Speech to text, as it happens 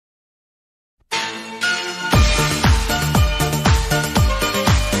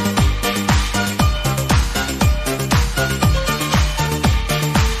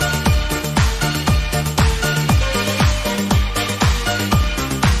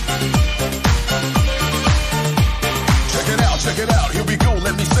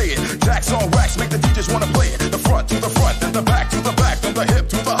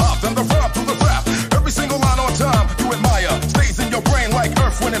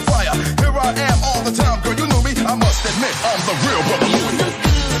I'm the real brother Louie. You look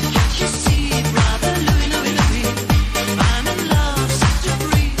good, can't you see, brother Louie, Louie, Louie? I'm in love, set to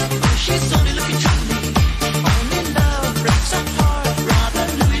breathe, but she's only looking to me. Only love breaks our heart, brother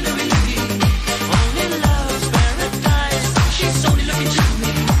Louie, Louie, Louie. Only love's paradise, she's only looking to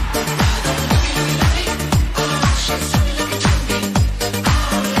me. Brother Louie, Louie, Louie, oh, she's only looking to me.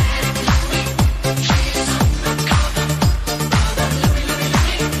 Oh, let it Louie, she's undercover. Brother Louie, Louie,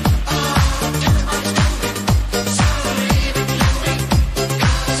 Louie, oh, tell him what he's doing. So leave it Louie,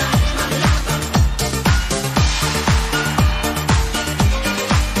 'cause I'm a lover.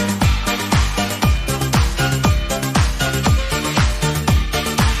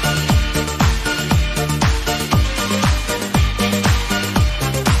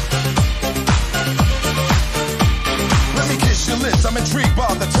 Let me kiss your lips, I'm intrigued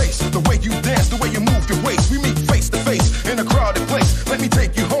by the taste. The way you dance, the way you move your waist. We meet face to face in a crowded place. Let me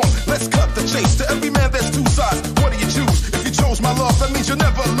take you home, let's cut the chase. To every man there's two sides, what do you choose? If you chose my love, that means you'll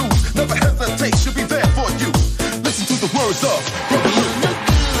never lose. Never hesitate, she'll be there for you. Listen to the words of Brother Louie. Look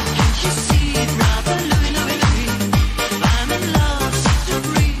good, can't you see, brother Louie, Louie, Louie? I'm in love, set to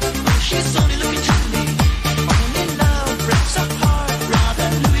breathe, but she's only looking to me. Only love breaks our heart, brother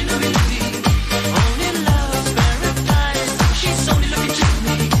Louie, Louie, Louie. Only love's paradise, she's only looking to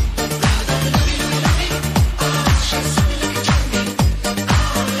me. Brother Louie, Louie, Louie, oh, she's only looking to me.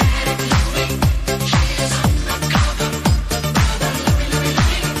 Oh, let it Louie, she's undercover. Brother Louie, Louie,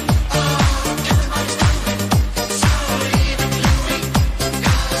 Louie, oh, tell him what he's doing. So leave it Louie,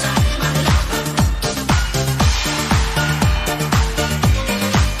 'cause I'm a lover.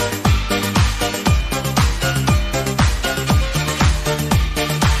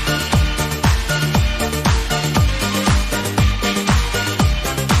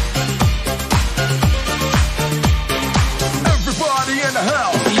 Everybody in the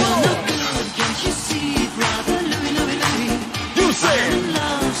house. You look good, can't you see, brother Louie, Louie, Louie? You say I'm it. in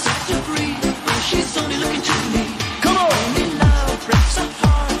love, set to breathe, but she's only looking to me. Come on. Only love breaks our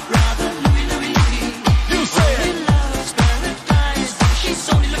heart, brother Louie, Louie, Louie. You say Only it. love's paradise, she's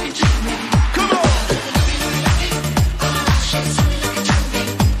only looking to me. Come on. Louie, Louie, Louie, oh, she's only looking to me.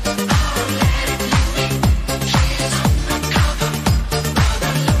 Oh, let it Louie, she's undercover.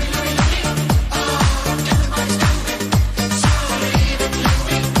 Brother Louie, Louie, Louie, oh, tell him what he's doing. So leave it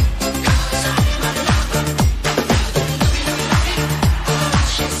Louie, 'cause I'm a lover. Brother Louie, Louie, Louie, oh,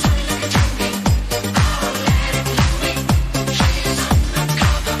 she's only looking to me. Oh, let it Louie, she's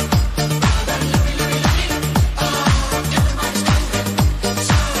undercover. Brother Louie, Louie, Louie, oh, tell him what he's doing.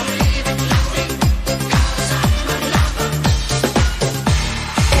 So leave it Louie, 'cause I'm a lover.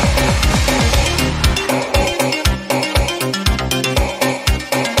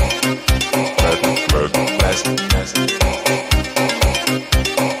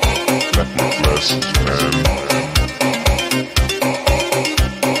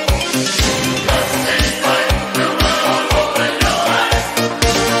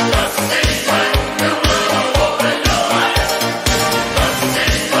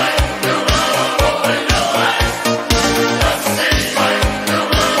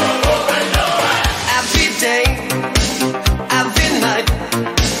 Every day, every night,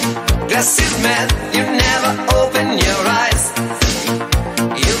 glasses man, you never open your eyes.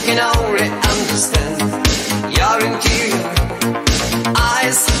 You can only understand your interior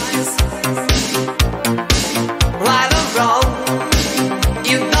eyes. Right or wrong,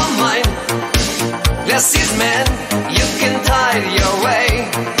 you don't mind. Glasses man, you can tide your way.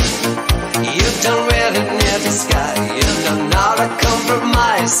 You don't really need the sky. You know not a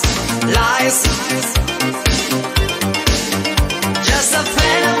compromise. Lies. Just a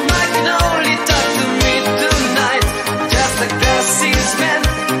friend of mine can only talk to me tonight. Just a glasses man,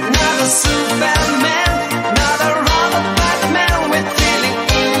 not a Superman, not a rubber Batman with feeling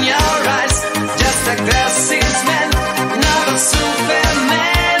in your eyes. Just a glasses man, not a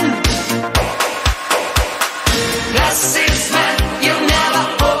Superman. Glasses man, you never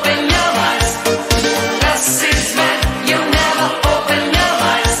open your eyes. Glasses man, you never open your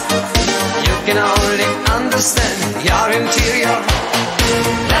eyes. You can only understand your interior.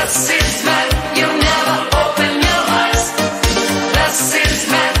 Glasses man, you never open your eyes. Glasses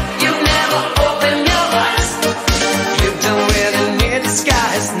man, you never open your eyes. You don't really need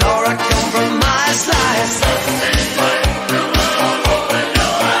disguise nor a compromise lies.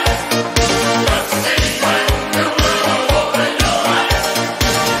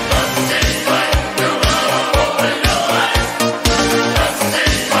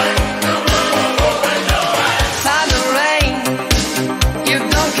 Thunder, rain, you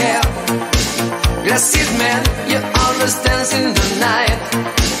don't care. Glasses man, you always dance in the night.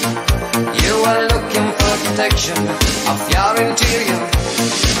 You are looking for protection of your interior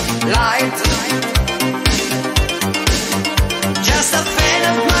light. Just a fan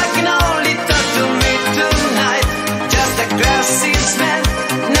of mine can only talk to me tonight. Just a grassy man,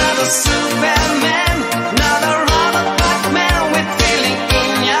 not a Superman, not a rubber back man with feeling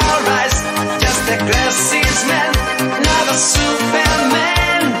in your eyes. Just a grassy man, not a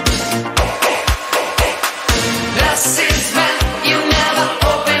Superman. Grassy man, you never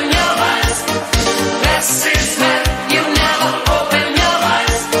open your eyes. Grassy man, you never open your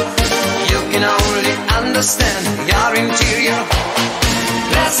eyes. You can only understand your interior.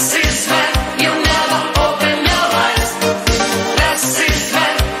 Grassy man, you never open your eyes. Grassy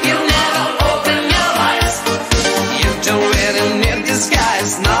man, you never open your eyes. You don't really need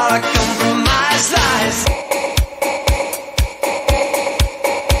disguise, nor a compromise lies.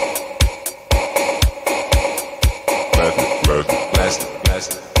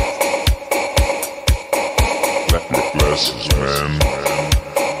 Blessings, man.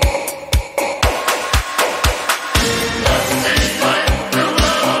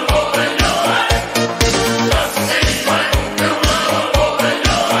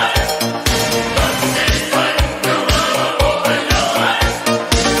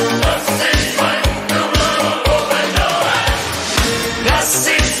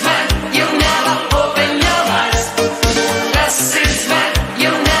 Grassy man, you never open your eyes. Grassy man,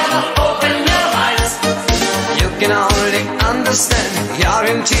 you never open your eyes. You can only understand your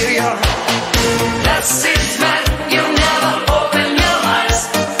interior. Grassy man, you never open your eyes.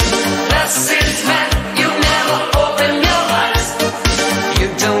 Grassy man, you never open your eyes. You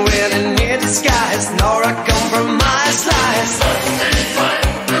don't really need disguise, nor a compromise lies.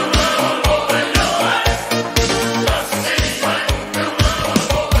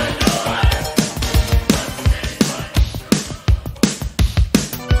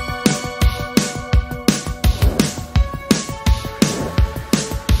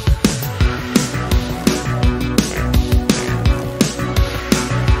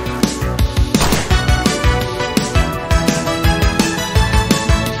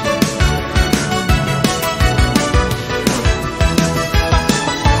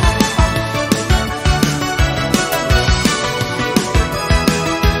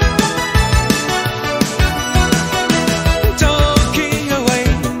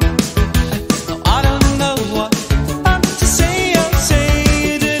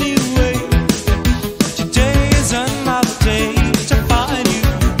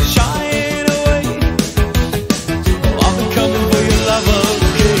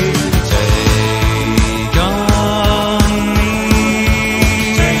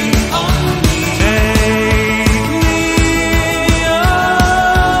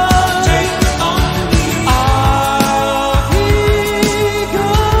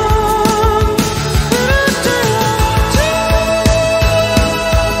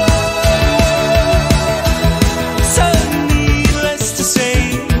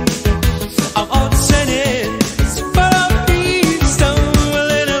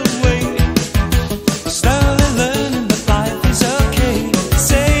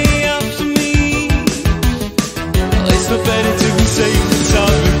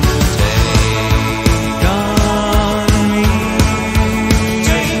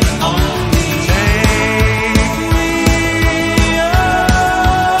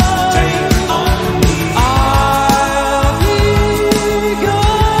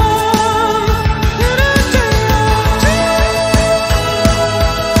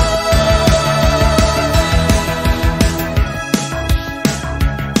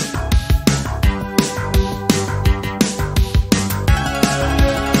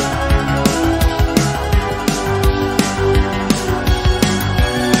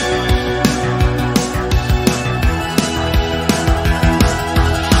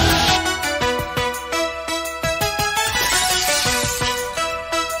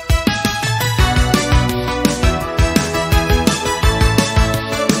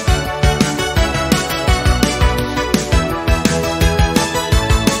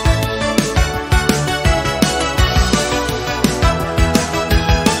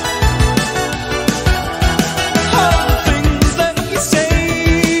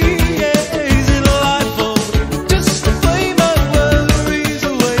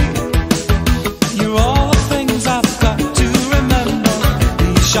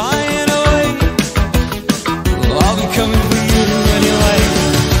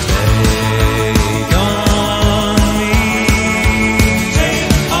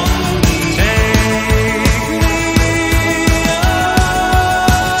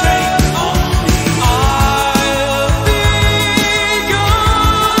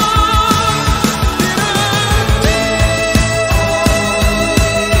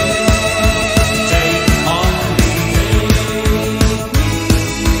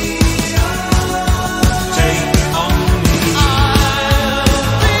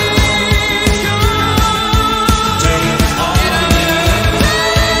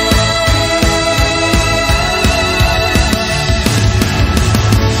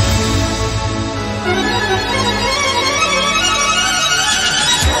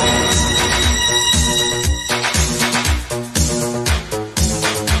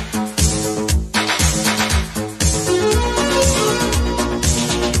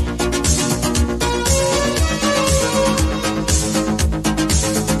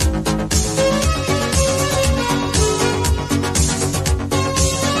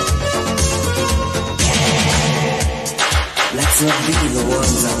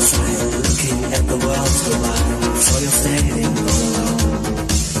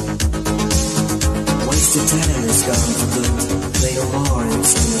 is gone for good. Say no more,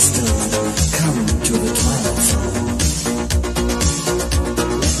 it's understood. Come to the twilight zone.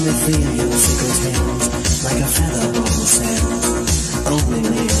 Let me feel your secret hands like a feather on the sand. Only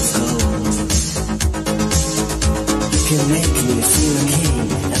made of gold. You can make me feel a king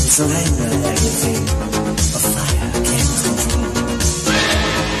and surrender everything. A fire can't control.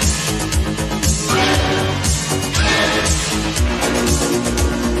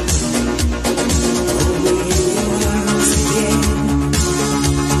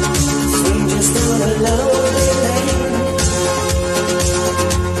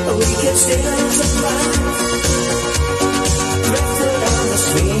 Still survive, drifted on the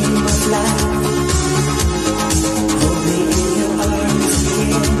stream of life. Hold me in your arms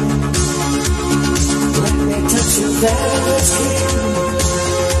again. Let me touch your velvet skin.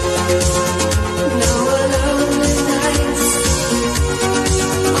 No lonely nights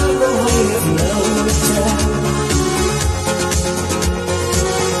on the way of no return.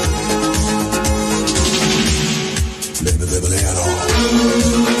 Let me live it all.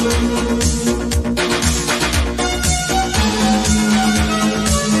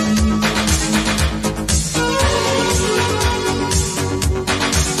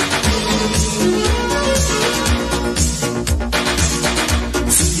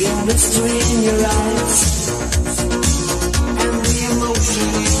 Mystery in your eyes and the emotion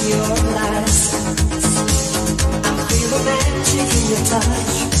in your lies. I feel the magic in your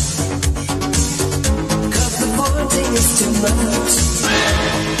touch. 'Cause the wanting is too much.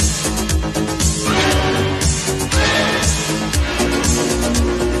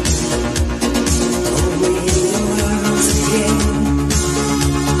 Hold me in your arms again.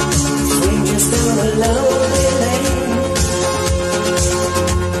 Strangers down a lonely lane.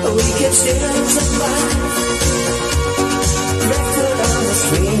 We can still survive, drifted on the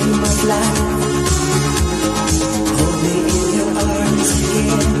stream of life. Hold me in your arms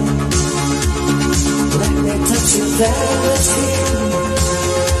again. Let me touch your velvet skin.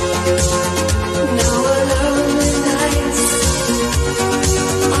 No lonely nights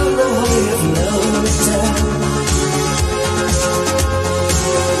on the way of no return.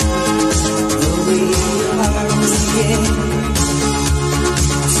 Hold me in your arms again.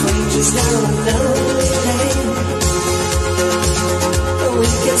 Strangers down a lonely lane. We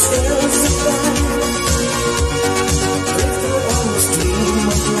can still survive. Drifted on the stream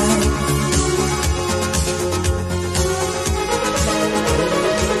of life.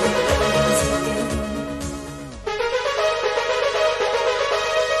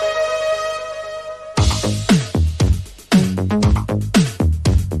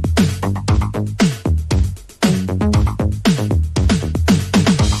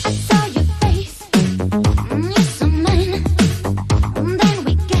 Saw your face, you're so mine. Then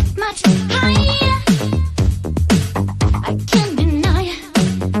we get much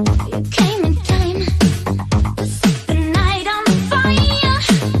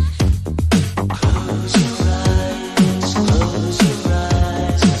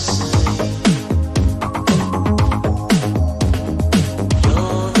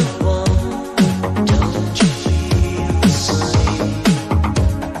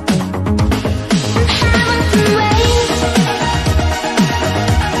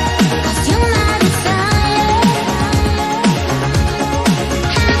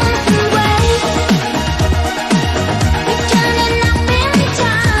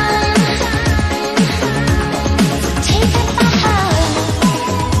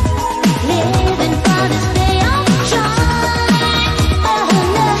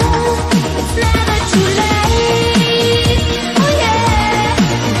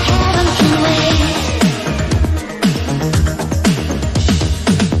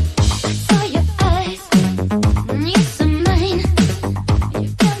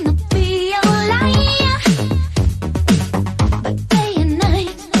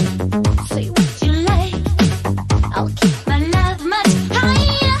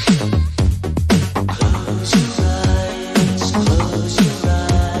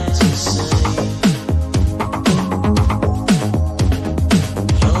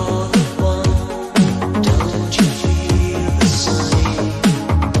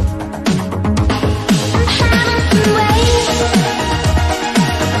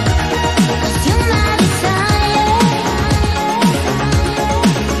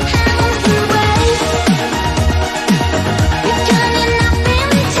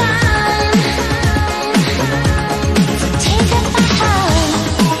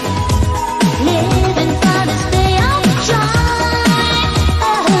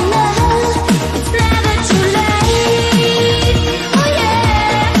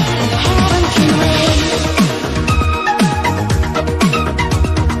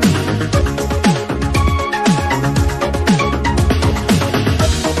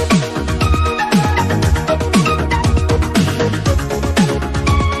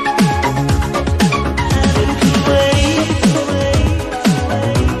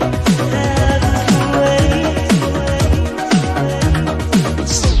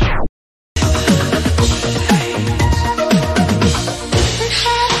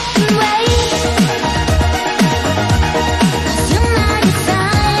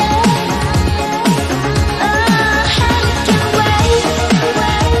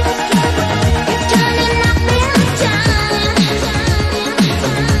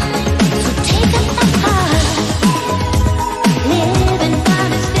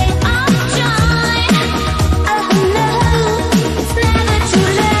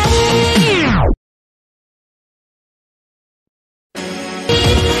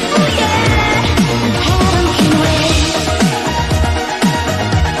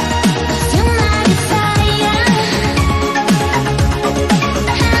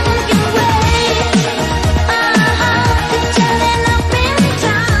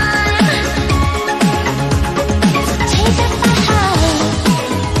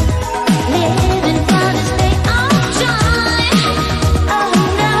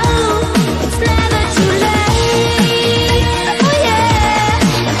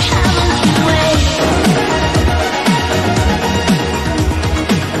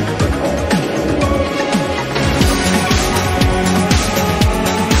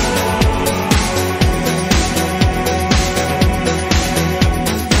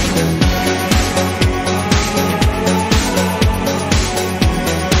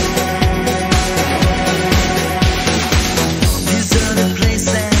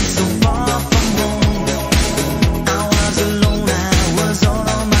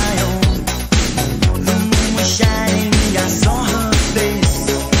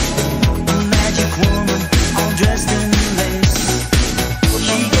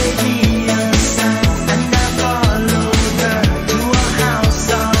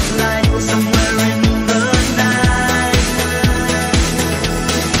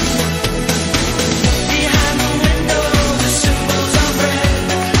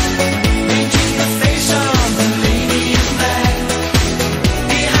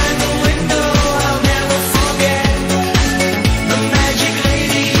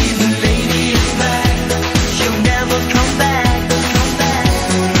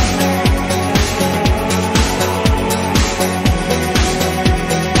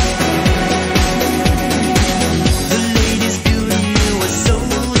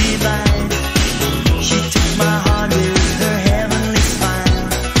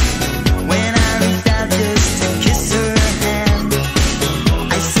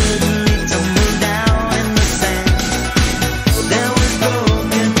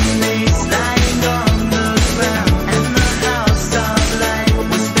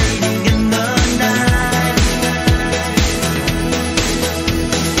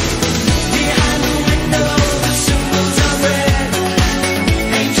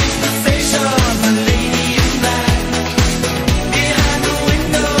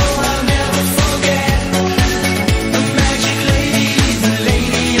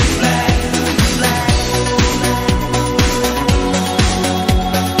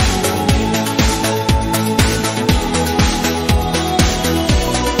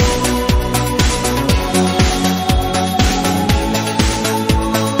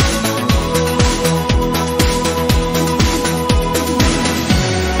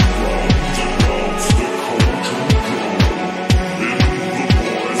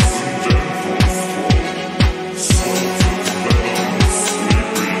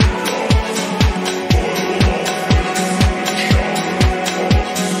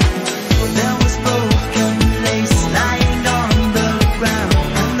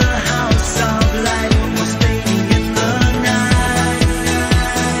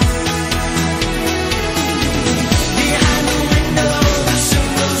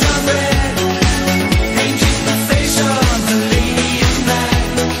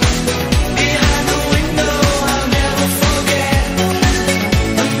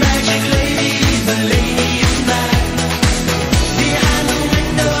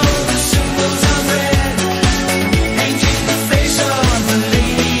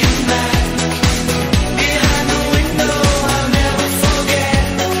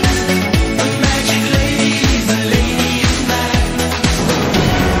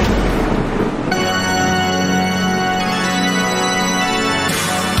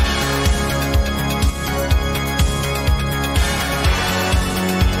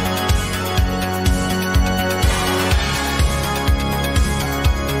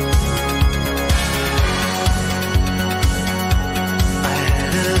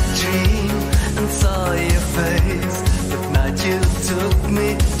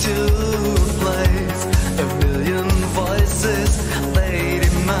to a place. A million voices they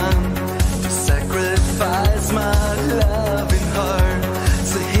demand to sacrifice my loving heart.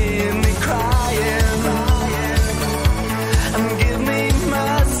 So hear me crying and give me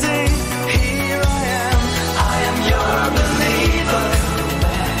mercy. Here I am your believer.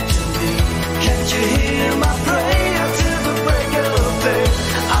 Can't you hear my prayer till the break of day?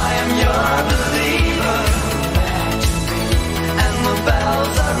 I am your believer, and the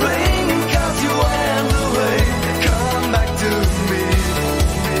bells are ringing 'cause you went away. Come back to me,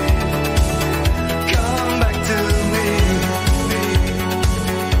 come back to me.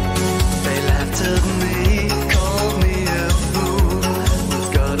 They laughed at me, called me a fool.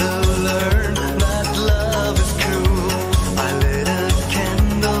 We've gotta learn that love is cruel. I lit a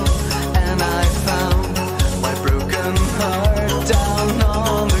candle and I found my broken heart down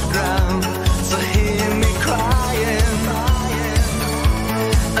on the ground. So hear me crying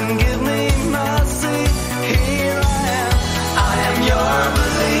and give me mercy. Here I am your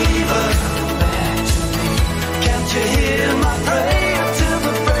believer. Can't you hear my prayer till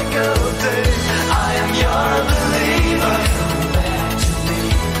the break of day? I am your believer,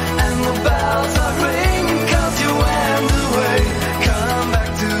 and the bells are ringing 'cause you went away. Come back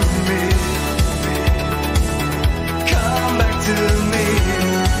to me, come back to me.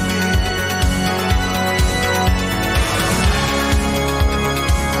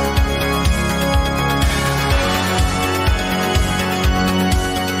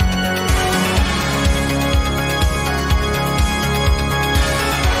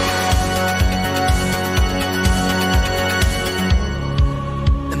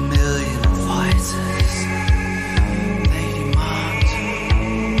 A million voices they demand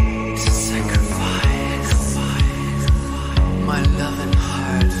to sacrifice my loving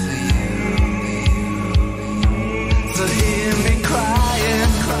heart for you. So hear me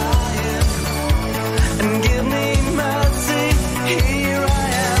crying and give me mercy. Here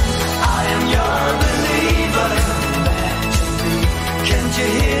I am your believer. Can't you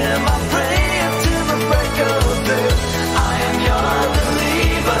hear my prayer till the break of day? I am your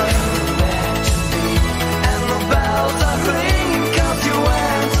believer, and the bells are ringing 'cause you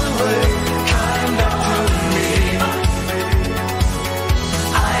went away. Come back to me.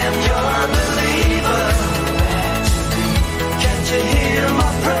 I am your believer. Can't you hear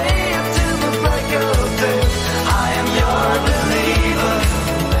my prayer till the break of day? I am your believer,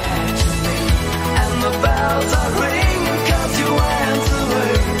 and the bells are ringing 'cause you went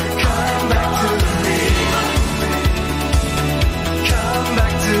away. Come back to me. Come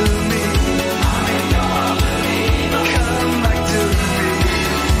back to me. I am your believer. Come back to me.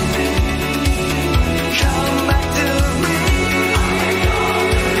 Come back to me. I am your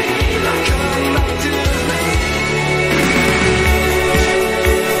believer. Come back to me.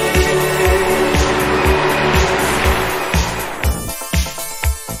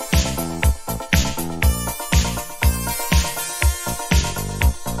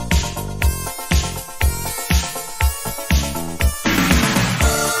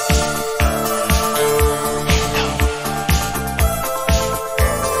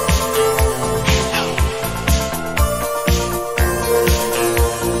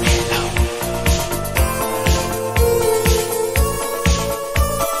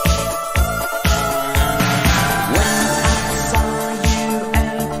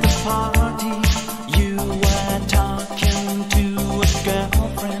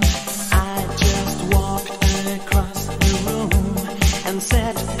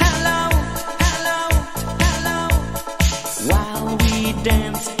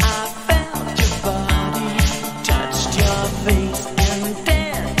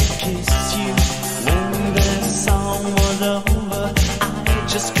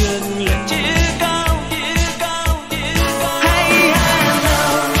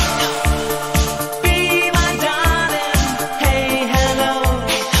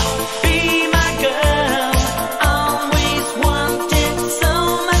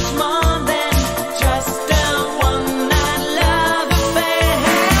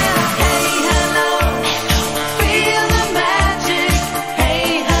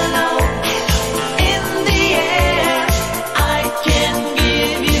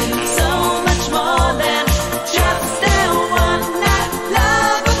 Much more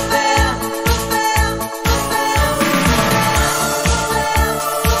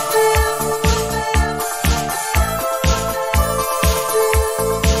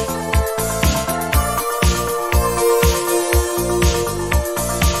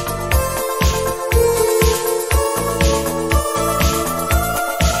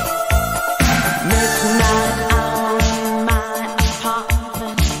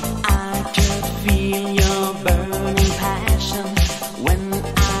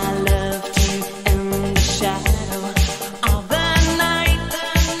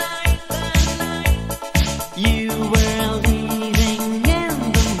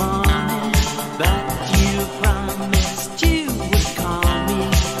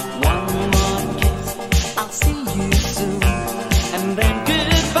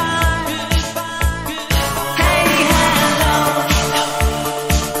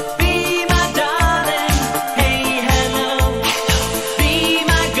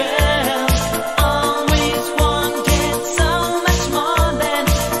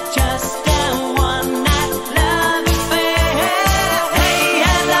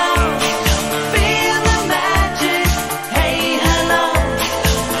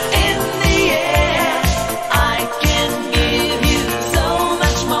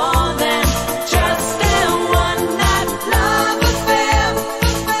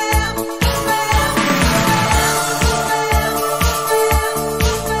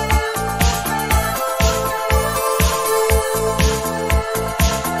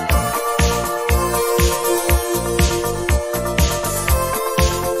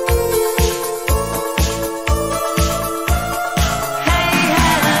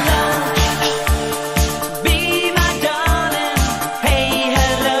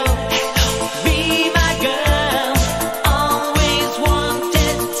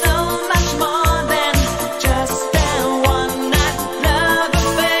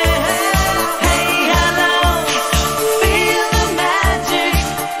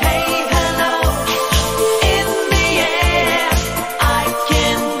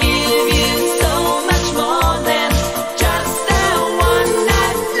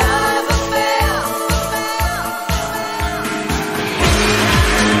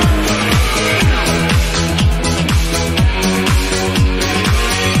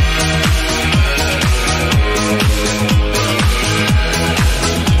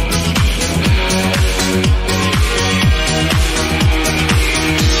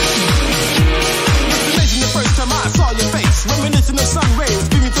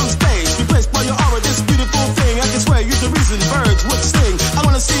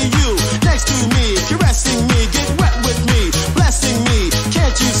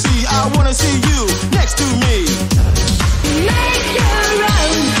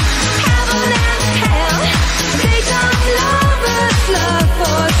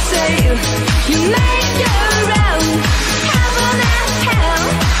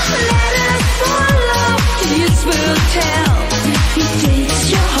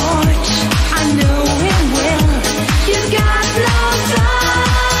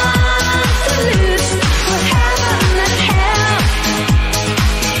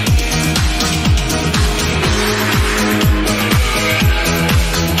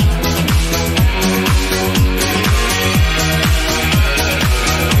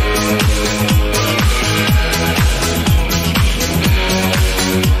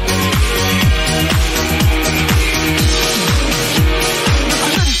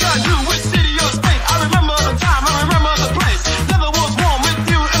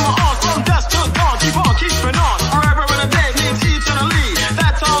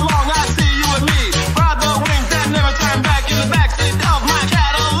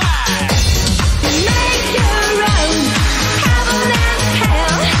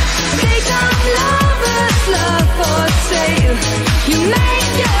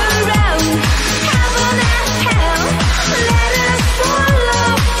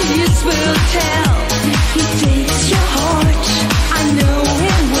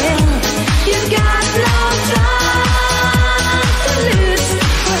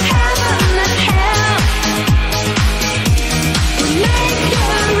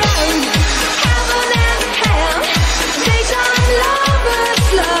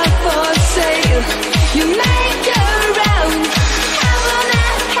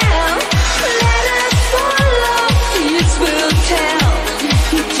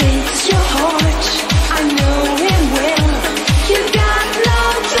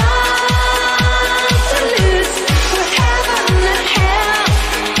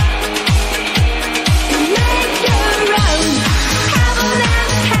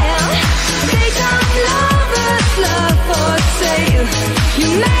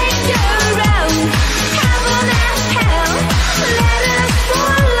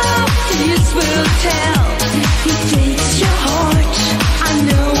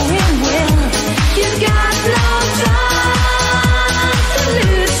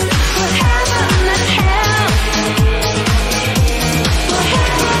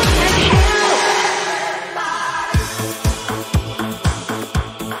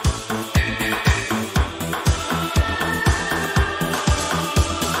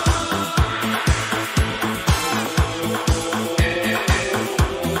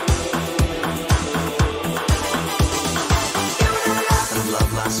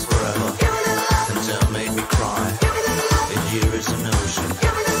last forever. And don't make me cry. A year is an ocean.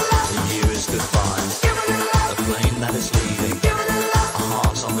 A year is goodbye. A plane that is leaving. A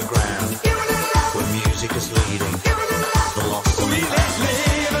heart on the ground. Where music is leading. The lost and the found.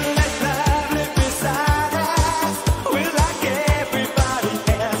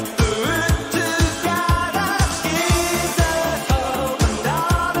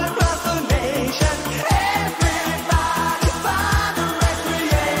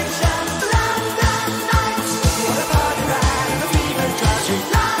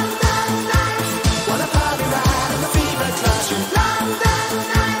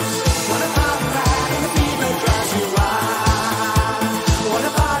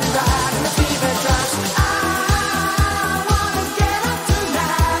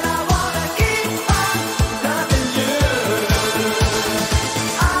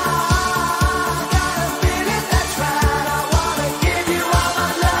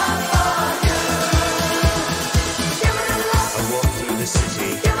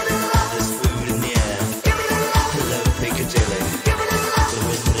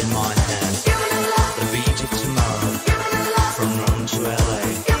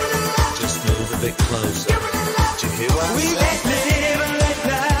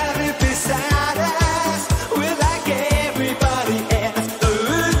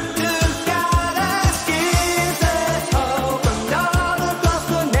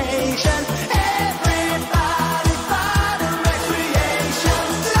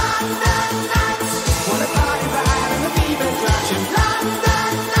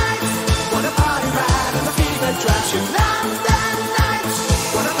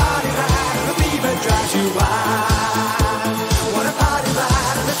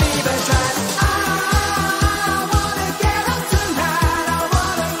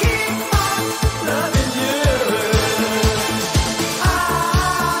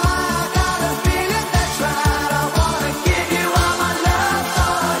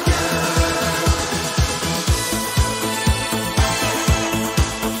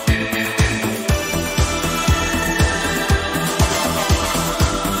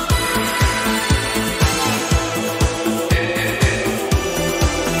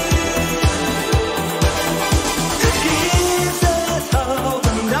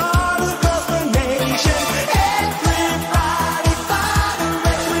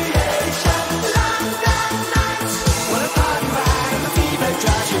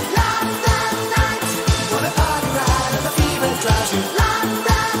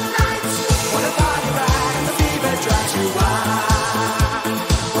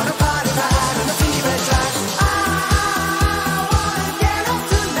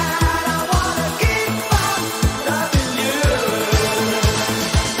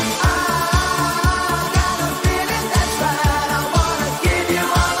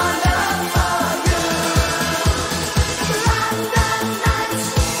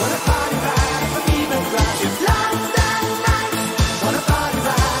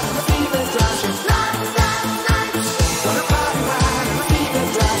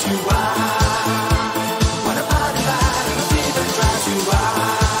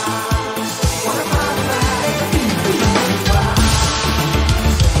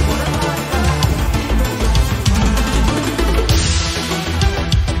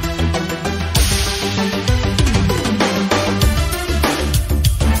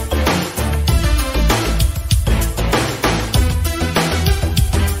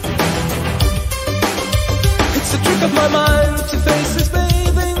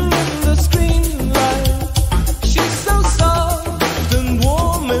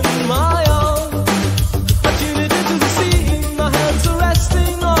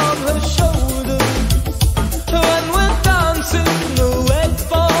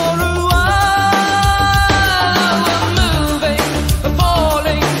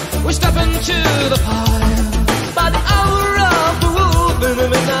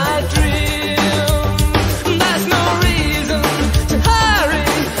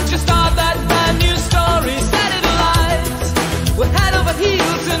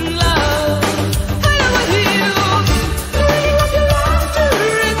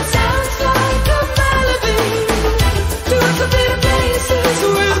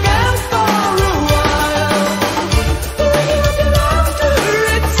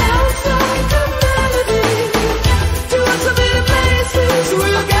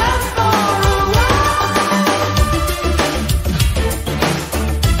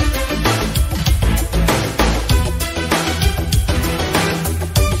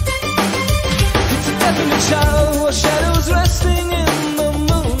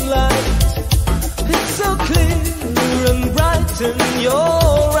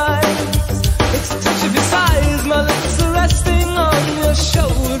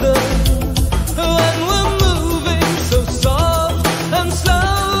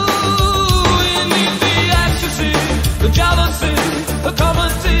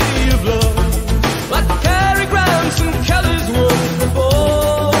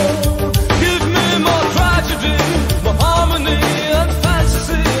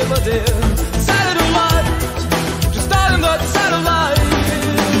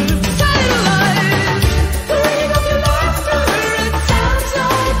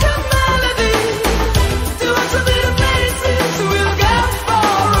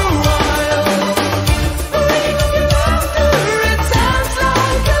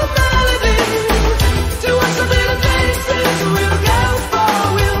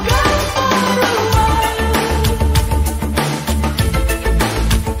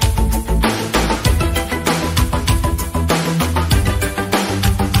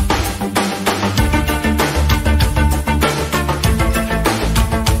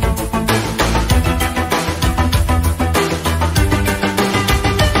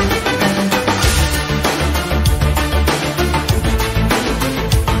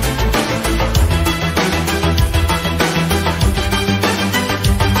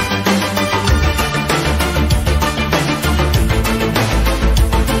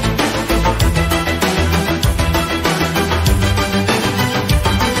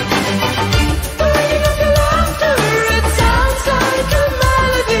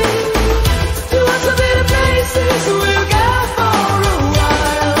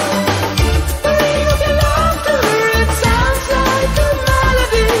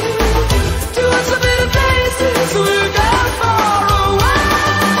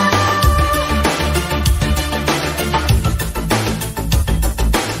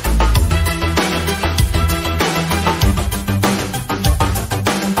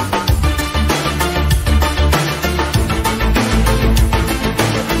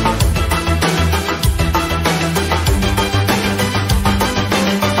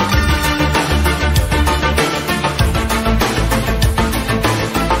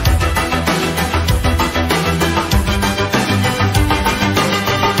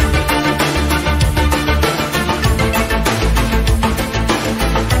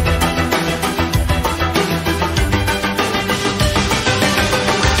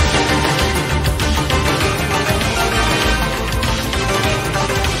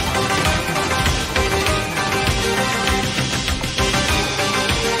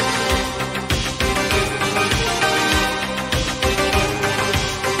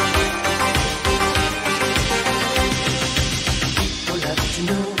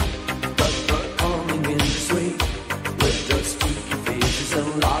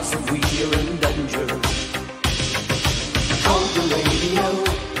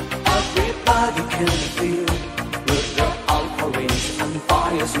 can feel with the alpha rays and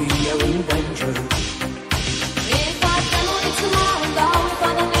fires we are in danger. If I can only tomorrow, God, if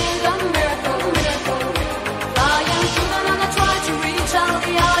I don't need a miracle, miracle. Flying through the night, I try to reach out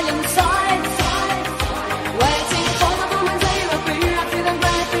the island side, side. Waiting for the moment they appear, I feel them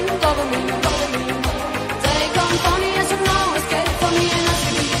wrapping over me, over me. They come for me as no escape for me, and I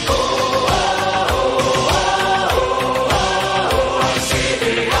see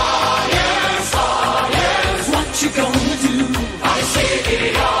What you gonna do? I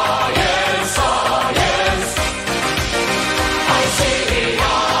say ah yes, ah yes. I say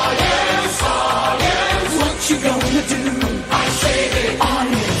ah yes, ah yes. What you gonna do? I say ah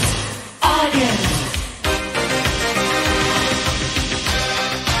yes, ah yes.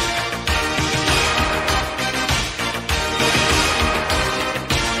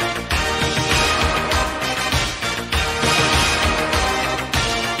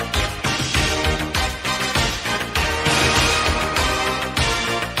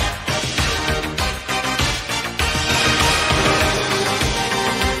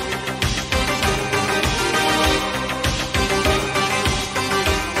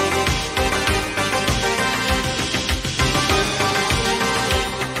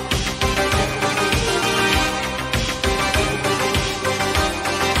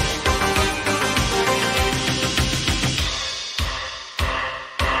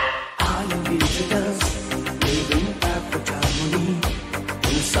 Are you visitors living Africa money?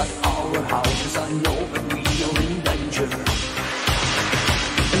 Inside our houses, I know that we are in danger.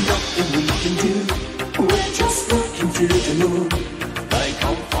 And nothing we can do, we're just looking to the moon. I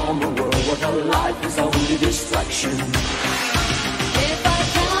come from a world where the life is only distraction. if I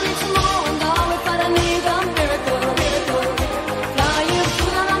can only tomorrow, God, if I don't need a miracle, miracle. Flying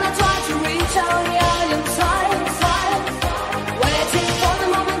through the night, I try to reach out the island side, side. Waiting for the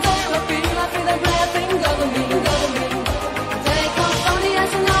moment they appear, I feel them wrapping over me, over me. They come for me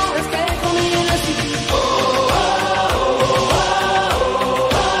as no escape for me, and I see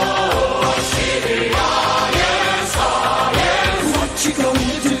What you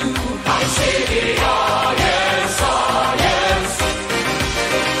gonna do? I say ah yes, ah yes.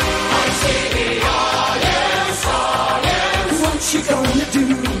 I say ah yes, ah yes. What you gonna do?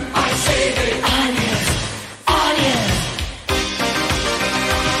 I say ah yes, ah yes.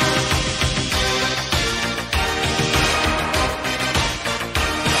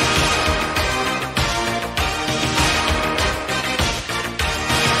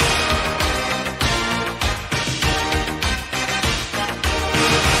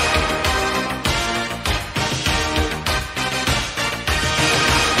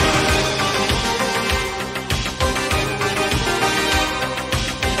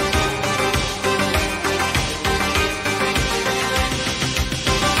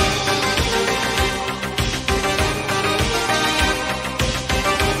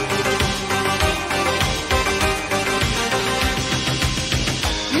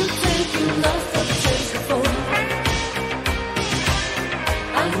 you think you love the chase before.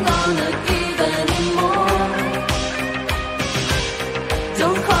 I'm gonna give anymore.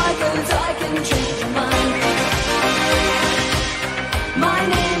 Don't cry, 'cause I can change your mind. My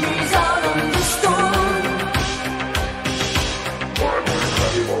name is out on the storm. More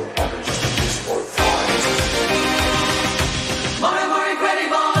incredible, I'm just a physical fight.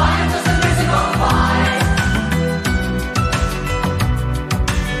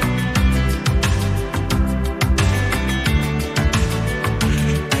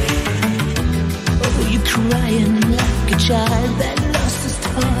 Oh, you're crying like a child that lost his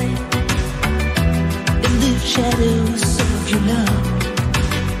toy in the shadows of your love.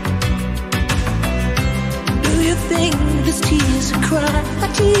 Do you think these tears I cry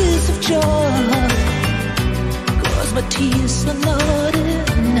are tears of joy? 'Cause my tears are not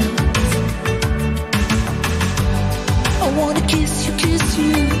enough. I wanna kiss you.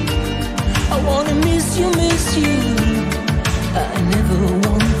 I wanna miss you. I never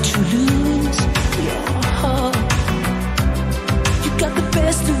want to lose your heart. You got the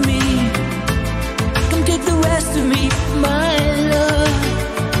best of me. Come take the rest of me, my love.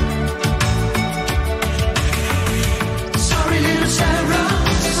 Sorry, little Sarah,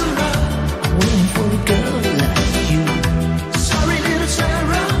 Sarah. I'm waiting for a girl like you. Sorry, little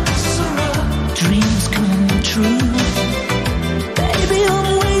Sarah, Sarah. Dreams come true. Baby, I'm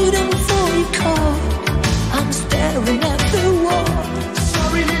waiting for your call. I'm staring at the wall.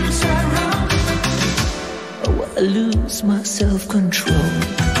 Sorry, little Sarah. Oh, I lose my self-control.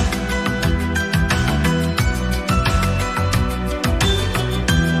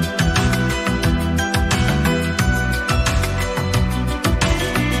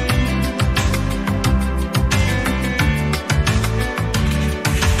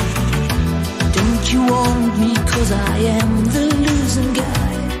 'cause I am the losing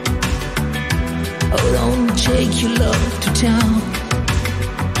guy. Oh, don't take your love to town.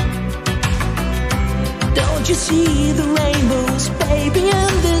 Don't you see the rainbows, baby,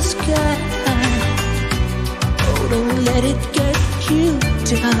 in the sky? Oh, don't let it get you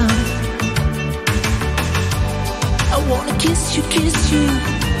down. I wanna kiss you.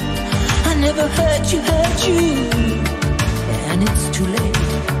 I never hurt you. And it's too late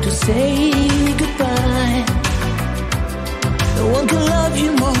to say goodbye. No one can love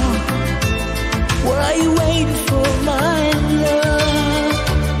you more. What are you waiting for, my love?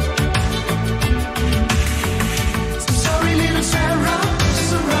 Sorry, little Sarah.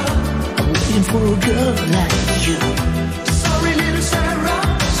 I'm waiting for a girl like you. Sorry, little Sarah.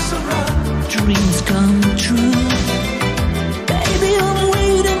 Dreams come true. Baby, I'm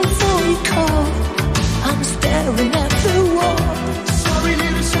waiting for your call. I'm staring at the wall. Sorry,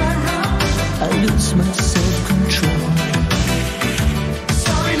 little Sarah. I lose my self-control.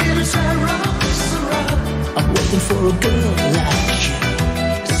 Sorry, little Sarah. I'm waiting for a girl like you.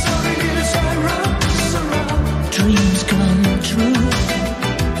 Sorry, little Sarah. Dreams come true.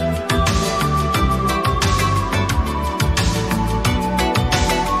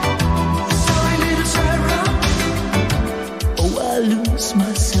 Sorry, little Sarah. Oh, I lose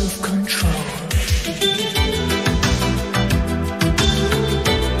my self-control.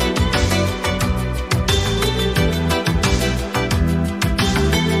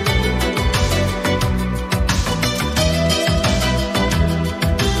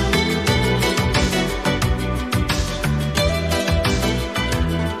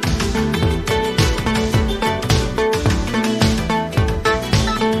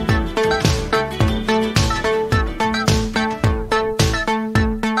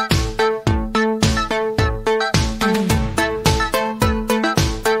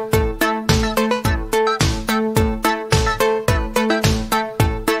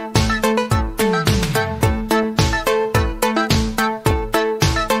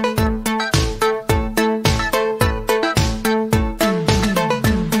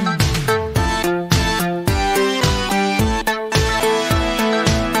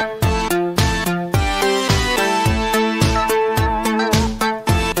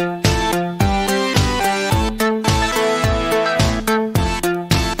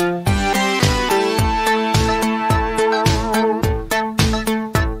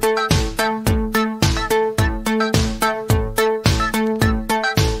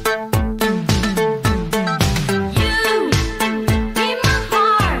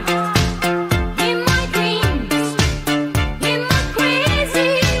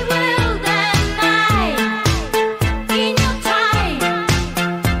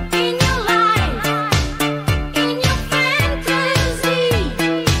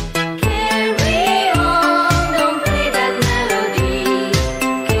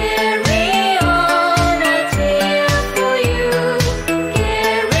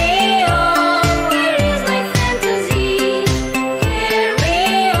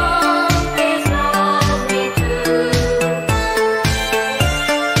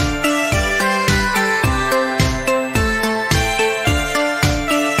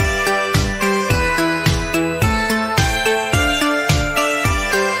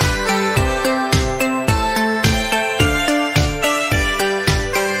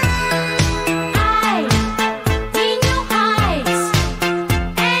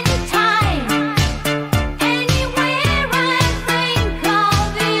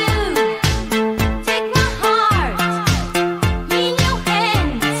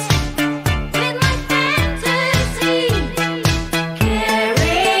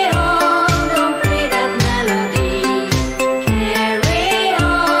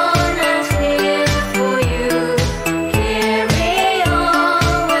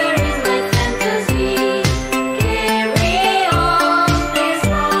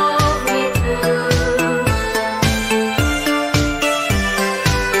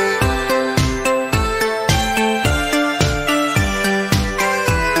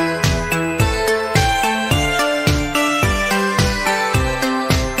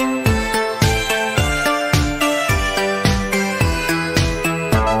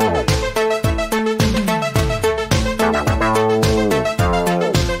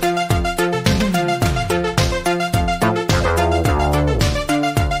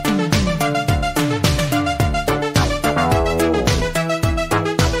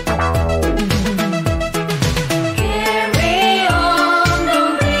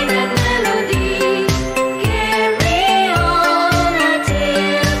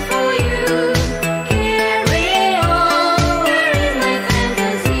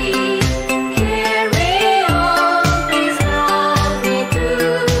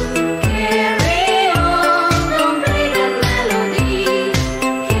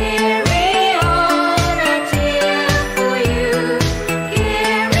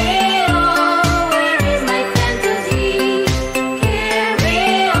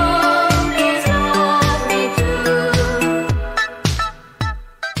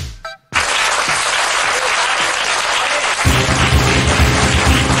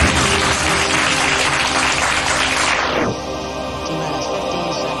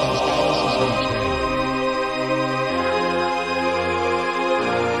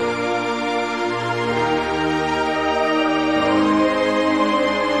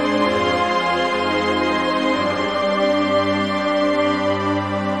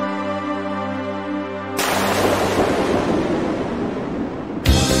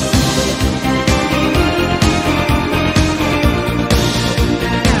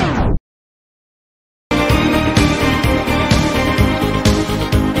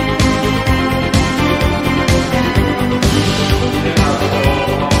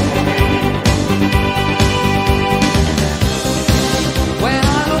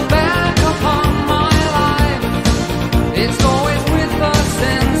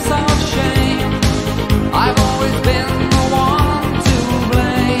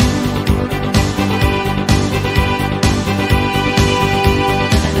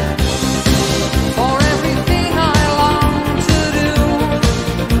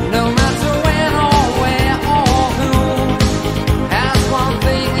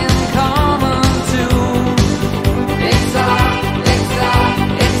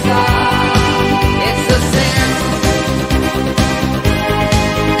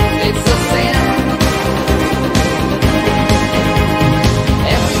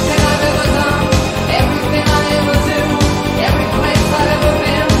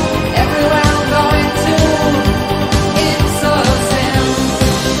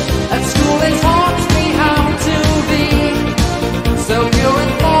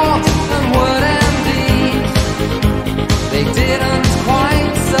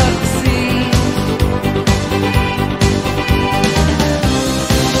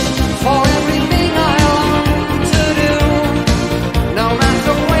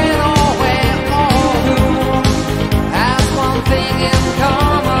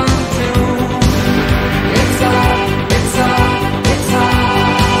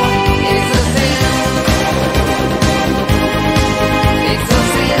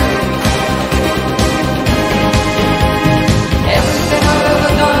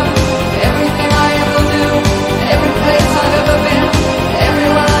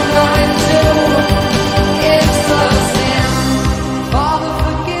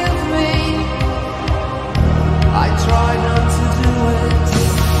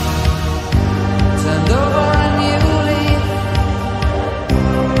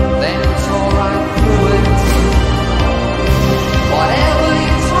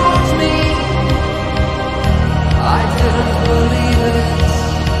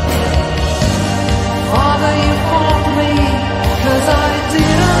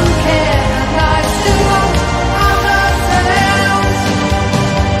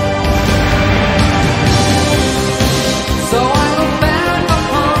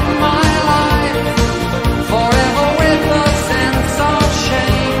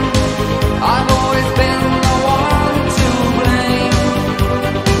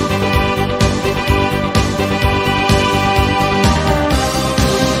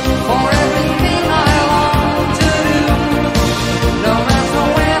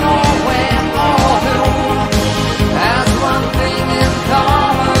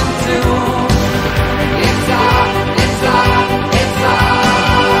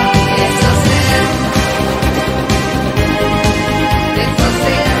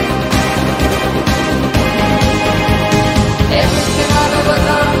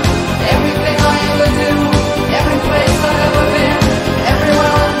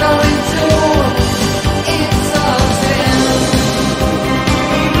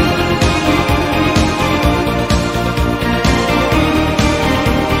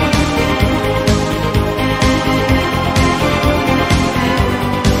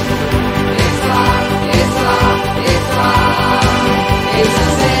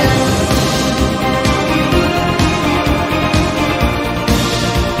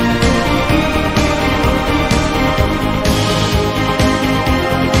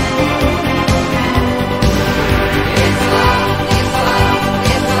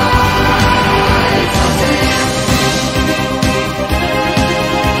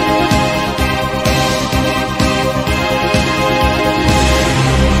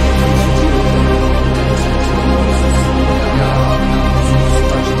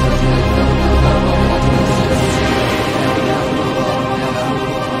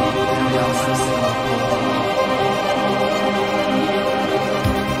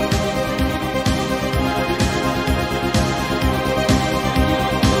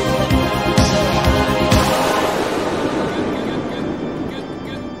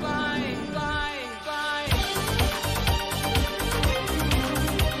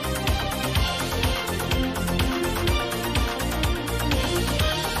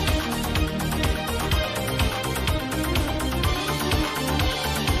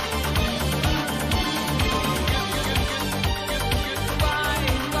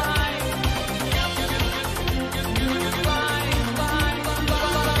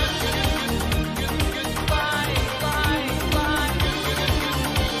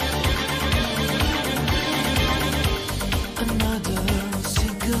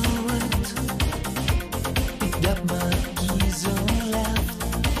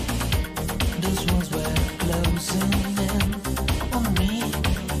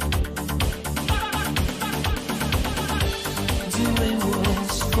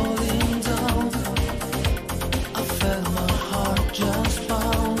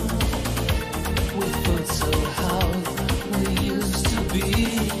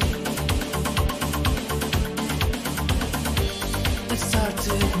 It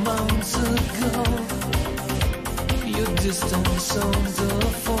started months ago. Your distance on the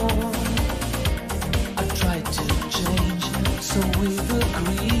phone. I tried to change, so we've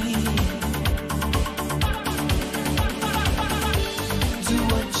agreed. Do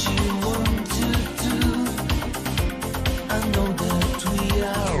what you want to do. I know that we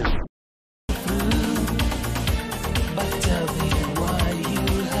are through, but tell me why you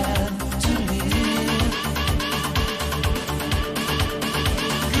have to leave.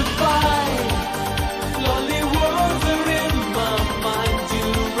 Goodbye, lonely words are in my mind. You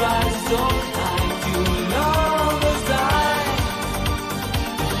rise all night, you lovers die.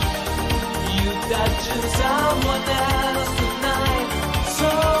 You touching someone else tonight. So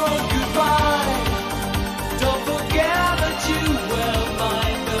goodbye. Don't forget that you were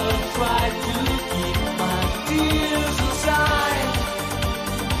mine. I'll try to keep my tears aside.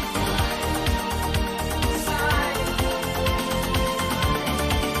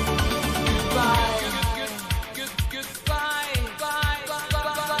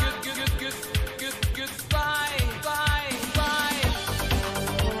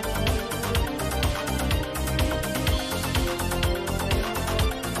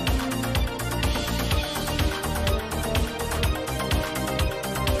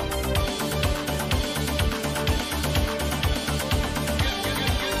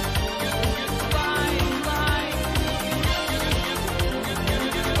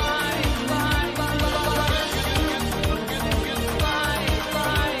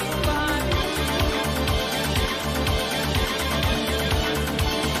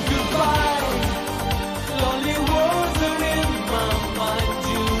 Lonely words are in my mind.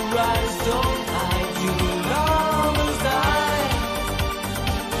 You rise, don't hide. You lovers die.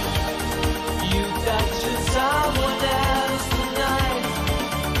 You touching someone else tonight.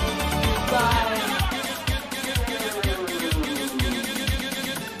 Goodbye.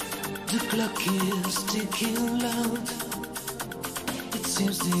 The clock is ticking loud. It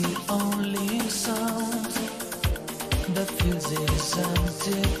seems the only sound that fills this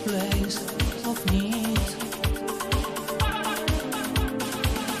empty